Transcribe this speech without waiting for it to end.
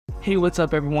Hey, what's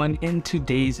up everyone? In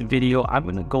today's video, I'm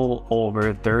going to go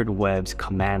over thirdweb's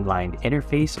command line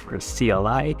interface or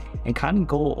CLI and kind of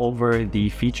go over the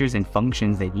features and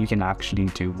functions that you can actually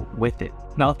do with it.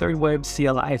 Now, thirdweb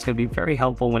CLI is going to be very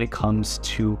helpful when it comes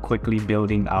to quickly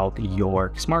building out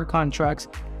your smart contracts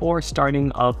or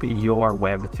starting up your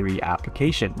Web3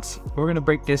 applications. We're going to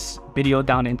break this video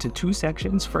down into two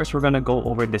sections. First, we're going to go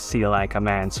over the CLI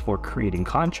commands for creating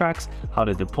contracts, how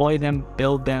to deploy them,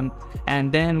 build them,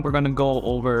 and then we're going to go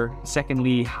over,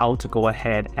 secondly, how to go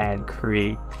ahead and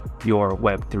create your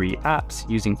Web3 apps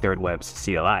using thirdweb's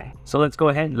CLI. So let's go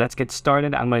ahead, let's get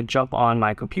started. I'm going to jump on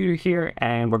my computer here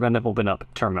and we're going to open up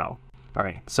terminal. All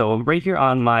right, so right here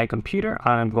on my computer,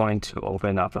 I'm going to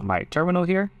open up my terminal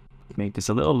here. Make this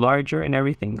a little larger and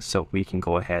everything so we can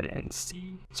go ahead and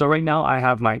see. So right now I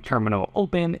have my terminal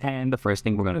open, and the first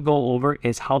thing we're going to go over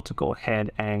is how to go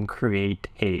ahead and create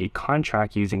a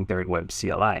contract using thirdweb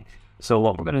CLI. So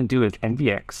what we're going to do is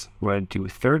nvx, we're going to do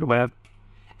thirdweb,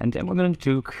 and then we're going to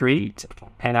do create,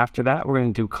 and after that we're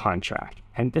going to do contract,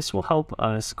 and this will help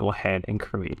us go ahead and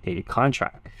create a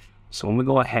contract. So when we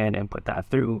go ahead and put that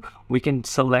through, we can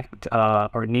select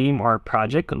or name our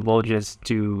project. We'll just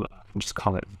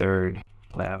call it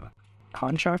thirdweb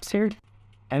contracts here.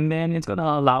 And then it's going to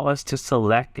allow us to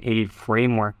select a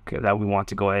framework that we want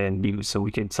to go ahead and use. So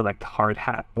we can select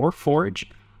Hardhat or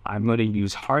Forge. I'm going to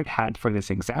use Hardhat for this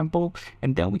example.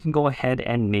 And then we can go ahead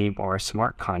and name our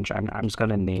smart contract. I'm just going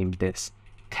to name this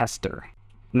tester.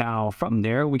 Now from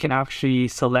there, we can actually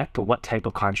select what type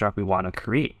of contract we want to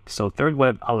create. So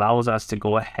thirdweb allows us to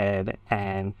go ahead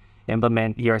and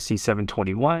implement ERC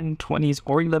 721, 20s,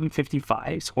 or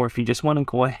 1155s, or if you just want to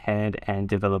go ahead and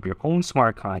develop your own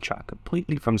smart contract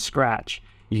completely from scratch,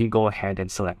 you can go ahead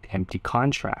and select empty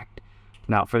contract.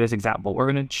 Now for this example, we're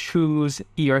going to choose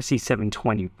ERC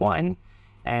 721.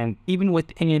 And even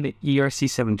within ERC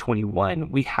 721,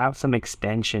 we have some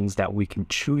extensions that we can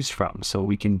choose from. So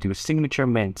we can do signature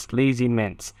mints, lazy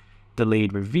mints,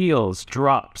 delayed reveals,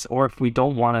 drops, or if we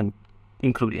don't want to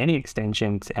include any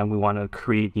extensions and we want to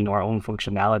create our own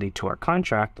functionality to our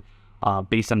contract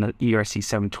based on the ERC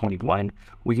 721,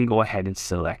 we can go ahead and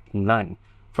select none.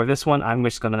 For this one, I'm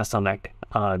just going to select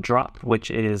drop,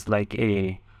 which is like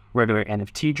a regular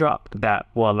NFT drop that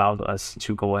will allow us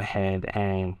to go ahead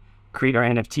and create our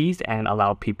NFTs and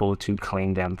allow people to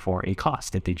claim them for a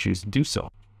cost if they choose to do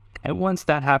so. And once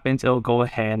that happens, it'll go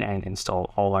ahead and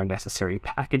install all our necessary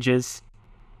packages.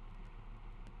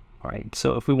 All right,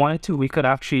 so if we wanted to, we could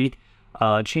actually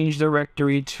change the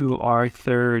directory to our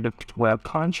thirdweb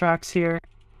contracts here,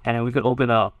 and we could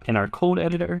open up in our code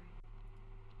editor.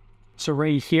 So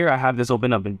right here, I have this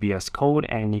open up in VS Code,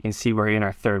 and you can see we're in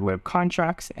our thirdweb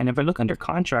contracts. And if I look under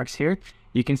contracts here,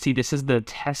 you can see this is the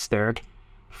tester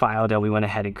file that we went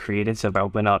ahead and created. So if I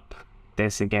open up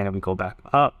this again and we go back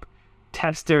up,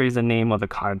 tester is the name of the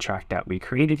contract that we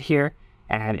created here,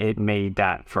 and it made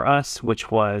that for us, which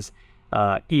was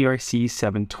ERC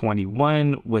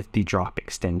 721 with the drop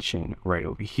extension right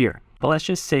over here. But let's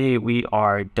just say we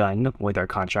are done with our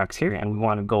contracts here and we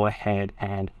want to go ahead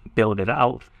and build it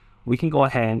out. We can go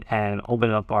ahead and open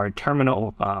up our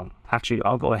terminal. Actually,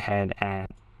 I'll go ahead and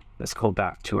let's go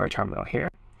back to our terminal here.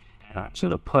 And I'm just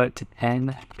going to put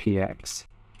npx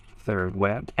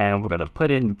thirdweb, and we're going to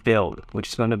put in build, which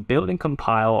is going to build and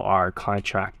compile our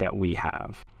contract that we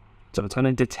have. So it's going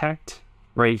to detect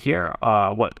right here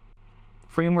what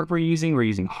framework we're using. We're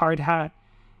using Hardhat.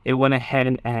 It went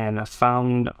ahead and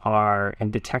found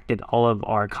and detected all of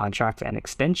our contracts and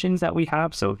extensions that we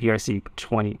have. So ERC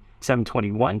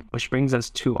 721, which brings us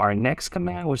to our next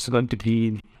command, which is going to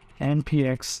be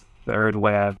npx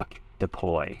thirdweb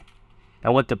deploy.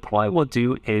 And what deploy will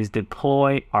do is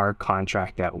deploy our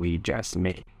contract that we just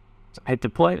made. So hit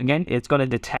deploy again. It's going to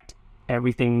detect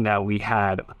everything that we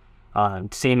had,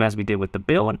 same as we did with the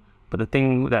build. But the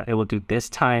thing that it will do this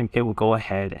time, it will go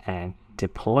ahead and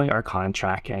deploy our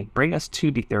contract and bring us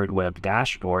to the thirdweb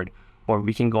dashboard, where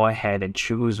we can go ahead and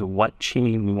choose what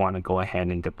chain we want to go ahead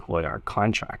and deploy our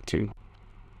contract to.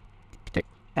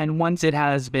 And once it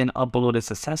has been uploaded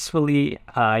successfully,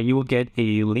 you will get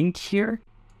a link here.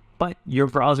 But your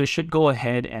browser should go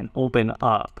ahead and open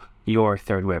up your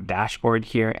thirdweb dashboard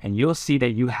here, and you'll see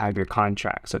that you have your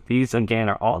contract. So these again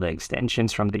are all the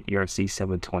extensions from the ERC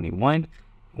 721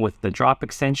 with the drop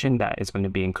extension that is going to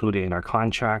be included in our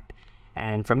contract.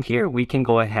 And from here, we can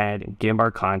go ahead and give our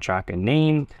contract a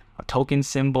name, a token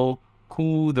symbol,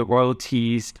 who the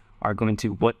royalties are going to,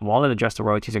 what wallet address the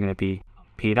royalties are going to be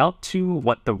paid out to,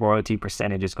 what the royalty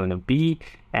percentage is going to be,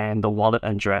 and the wallet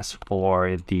address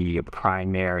for the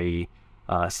primary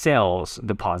sales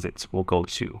deposits will go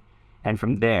to. And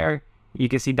from there, You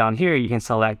can see down here, you can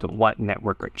select what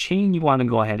network or chain you want to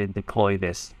go ahead and deploy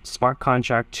this smart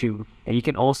contract to. And you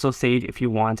can also say if you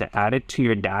want to add it to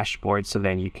your dashboard, so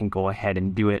then you can go ahead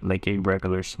and do it like a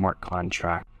regular smart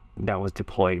contract that was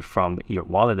deployed from your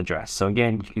wallet address. So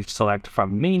again, you can select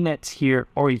from mainnets here,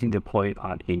 or you can deploy it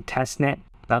on a testnet.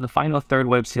 Now the final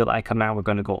thirdweb CLI command we're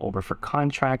going to go over for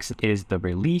contracts is the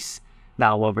release.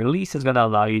 Now what release is going to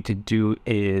allow you to do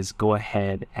is go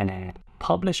ahead and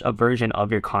publish a version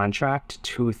of your contract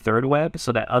to thirdweb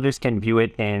so that others can view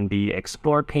it in the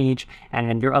explore page,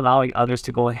 and you're allowing others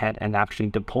to go ahead and actually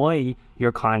deploy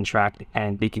your contract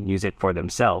and they can use it for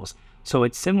themselves. So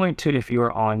it's similar to if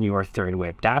you're on your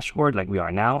thirdweb dashboard like we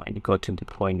are now, and you go to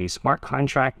deploying the smart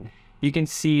contract, you can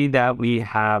see that we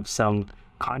have some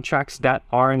contracts that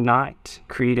are not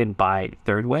created by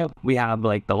thirdweb. We have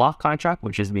like the lock contract,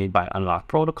 which is made by Unlock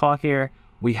Protocol here.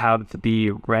 We have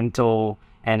the rental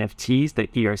NFTs, the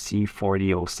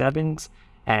ERC4007s,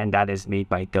 and that is made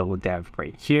by dApp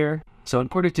right here. So in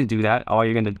order to do that, all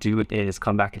you're going to do is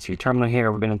come back into your terminal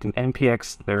here. We're going to do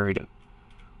npx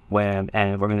thirdweb,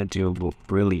 and we're going to do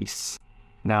release.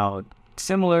 Now,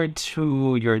 similar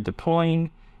to your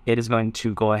deploying, it is going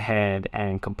to go ahead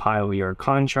and compile your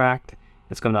contract.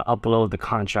 It's going to upload the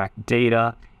contract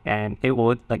data, and it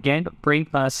will again bring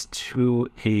us to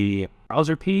a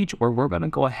browser page where we're going to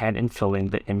go ahead and fill in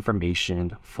the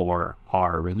information for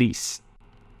our release.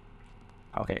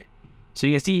 Okay, so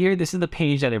you can see here, this is the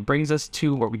page that it brings us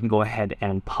to where we can go ahead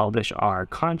and publish our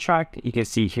contract. You can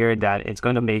see here that it's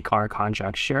going to make our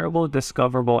contract shareable,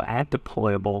 discoverable, and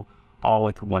deployable all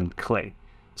with one click.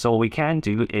 So what we can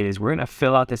do is we're going to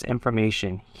fill out this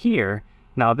information here.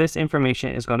 Now this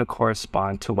information is going to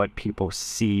correspond to what people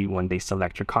see when they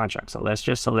select your contract. So let's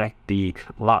just select the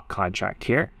lock contract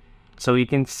here. So you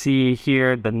can see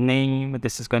here the name.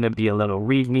 This is going to be a little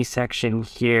readme section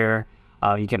here.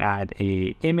 You can add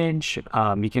a image.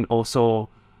 You can also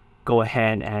go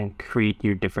ahead and create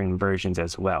your different versions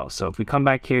as well. So if we come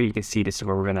back here, you can see this is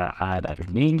where we're going to add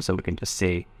a name. So we can just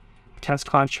say test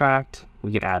contract.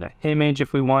 We can add an image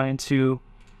if we wanted to.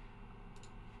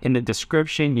 In the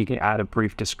description, you can add a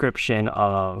brief description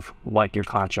of what your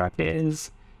contract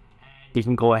is. You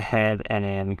can go ahead and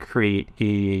then create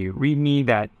a README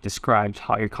that describes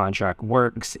how your contract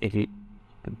works. If you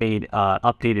made an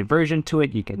updated version to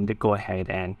it, you can go ahead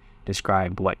and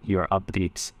describe what your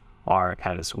updates are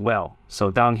as well.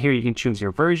 So down here, you can choose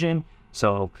your version.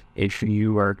 So if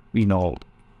you are,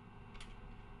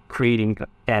 creating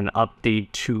an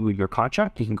update to your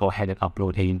contract, you can go ahead and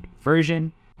upload a new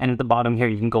version. And at the bottom here,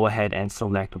 you can go ahead and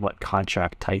select what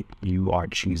contract type you are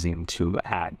choosing to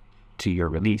add to your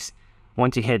release.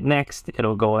 Once you hit next,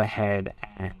 it'll go ahead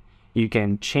and you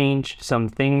can change some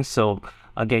things. So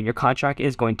again, your contract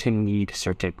is going to need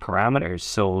certain parameters.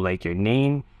 So like your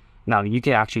name. Now you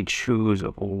can actually choose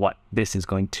what this is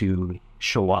going to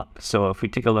show up. So if we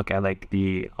take a look at like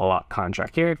the lock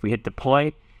contract here, if we hit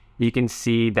deploy, you can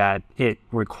see that it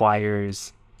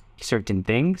requires certain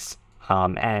things.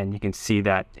 And you can see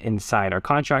that inside our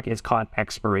contract is called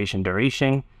expiration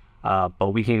duration,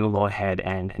 but we can go ahead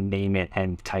and name it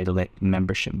and title it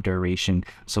membership duration.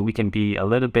 So we can be a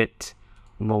little bit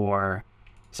more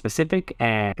specific,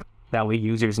 and that way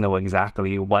users know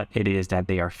exactly what it is that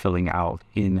they are filling out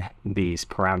in these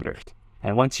parameters.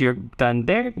 And once you're done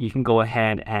there, you can go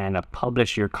ahead and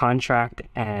publish your contract,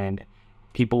 and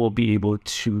people will be able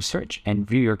to search and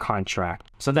view your contract.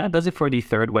 So that does it for the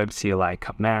thirdweb CLI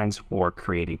commands for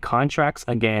creating contracts.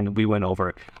 Again, we went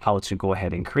over how to go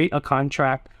ahead and create a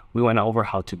contract. We went over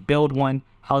how to build one,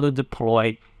 how to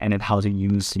deploy, and then how to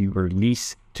use your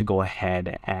release to go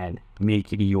ahead and make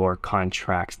your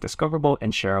contracts discoverable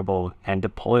and shareable and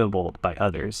deployable by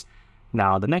others.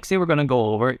 Now, the next thing we're going to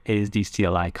go over is the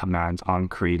CLI commands on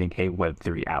creating a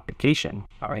Web3 application.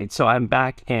 All right, so I'm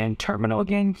back in terminal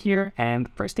again here. And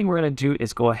the first thing we're going to do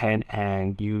is go ahead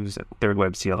and use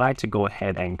thirdweb CLI to go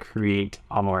ahead and create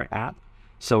our app.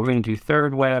 So we're going to do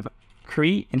thirdweb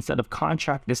create. Instead of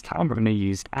contract this time, we're going to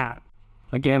use app.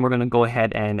 Again, we're going to go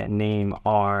ahead and name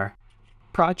our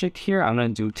project here. I'm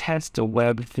going to do test the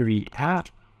Web3 app.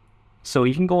 So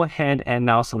you can go ahead and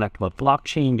now select what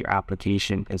blockchain your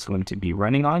application is going to be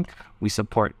running on. We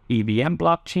support EVM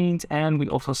blockchains, and we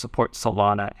also support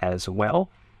Solana as well.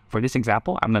 For this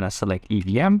example, I'm going to select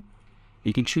EVM.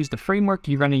 You can choose the framework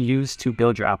you're going to use to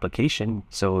build your application.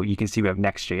 So you can see we have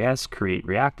Next.js, Create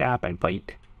React App, and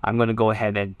Byte. I'm going to go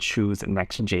ahead and choose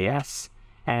Next.js,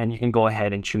 and you can go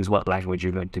ahead and choose what language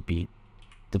you're going to be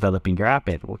developing your app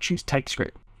in. We'll choose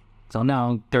TypeScript. So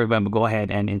now thirdweb will go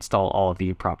ahead and install all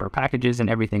the proper packages and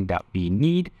everything that we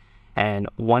need. And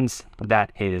once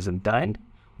that is done,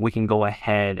 we can go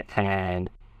ahead and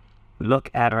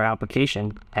look at our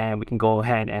application, and we can go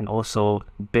ahead and also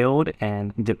build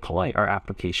and deploy our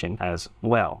application as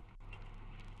well.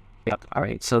 Yep. All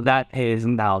right, so that is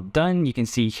now done. You can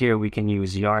see here we can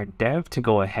use yarn dev to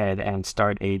go ahead and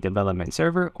start a development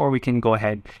server, or we can go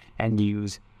ahead and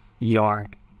use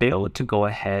yarn build to go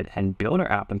ahead and build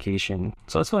our application.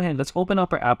 So let's go ahead, let's open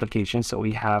up our application. So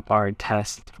we have our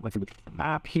test with the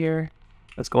app here.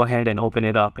 Let's go ahead and open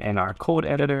it up in our code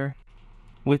editor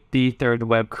with the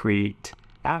thirdweb create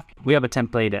app. We have a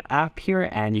templated app here,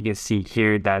 and you can see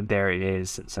here that there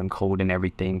is some code and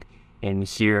everything in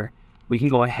here. We can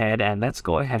go ahead and let's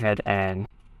go ahead and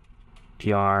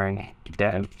yarn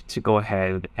dev to go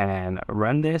ahead and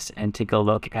run this and take a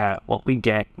look at what we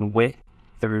get with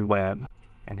thirdweb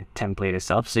and the template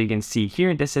itself. So you can see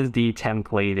here, this is the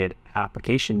templated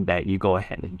application that you go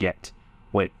ahead and get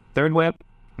with thirdweb.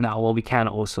 Now, what we can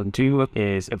also do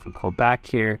is if we go back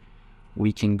here,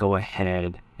 we can go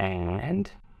ahead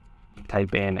and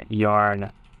type in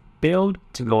yarn build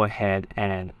to go ahead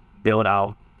and build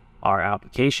out our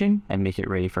application and make it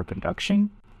ready for production.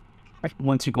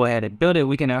 Once we go ahead and build it,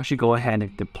 we can actually go ahead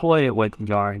and deploy it with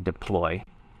yarn deploy.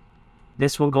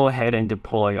 This will go ahead and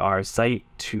deploy our site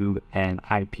to an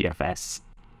IPFS.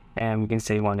 And we can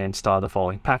say we want to install the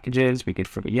following packages. We could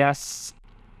for yes.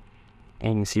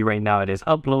 And you can see right now it is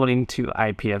uploading to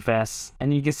IPFS.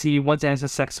 And you can see once it has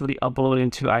successfully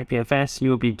uploaded to IPFS,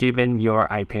 you will be given your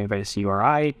IPFS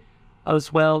URI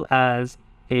as well as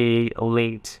a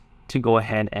link to go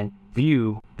ahead and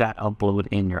view that upload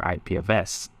in your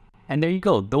IPFS. And there you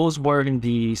go. Those were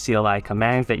the CLI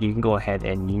commands that you can go ahead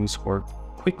and use for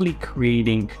quickly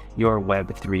creating your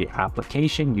Web3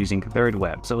 application using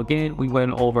thirdweb. So again, we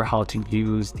went over how to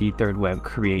use the thirdweb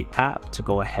create app to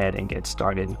go ahead and get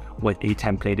started with a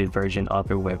templated version of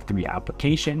your Web3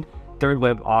 application.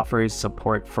 thirdweb offers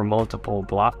support for multiple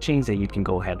blockchains that you can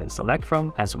go ahead and select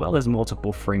from, as well as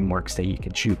multiple frameworks that you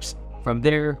can choose. From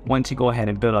there, once you go ahead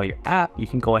and build out your app, you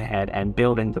can go ahead and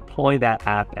build and deploy that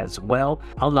app as well,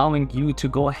 allowing you to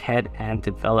go ahead and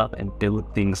develop and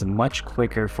build things much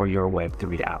quicker for your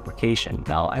Web3 application.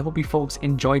 Now, I hope you folks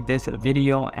enjoyed this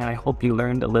video, and I hope you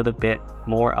learned a little bit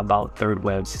more about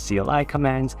thirdweb's CLI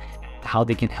commands, how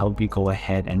they can help you go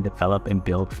ahead and develop and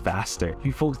build faster. If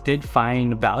you folks did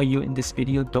find value in this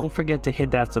video, don't forget to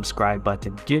hit that subscribe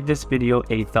button, give this video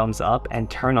a thumbs up, and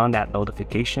turn on that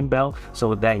notification bell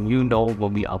so that you know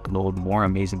when we upload more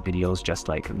amazing videos just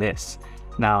like this.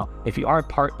 Now, if you are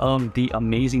part of the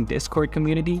amazing Discord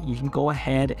community, you can go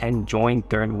ahead and join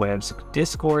thirdweb's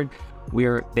Discord.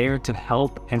 We're there to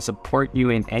help and support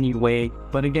you in any way.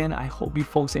 But again, I hope you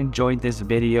folks enjoyed this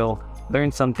video,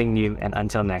 learned something new, and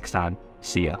until next time,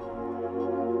 see ya.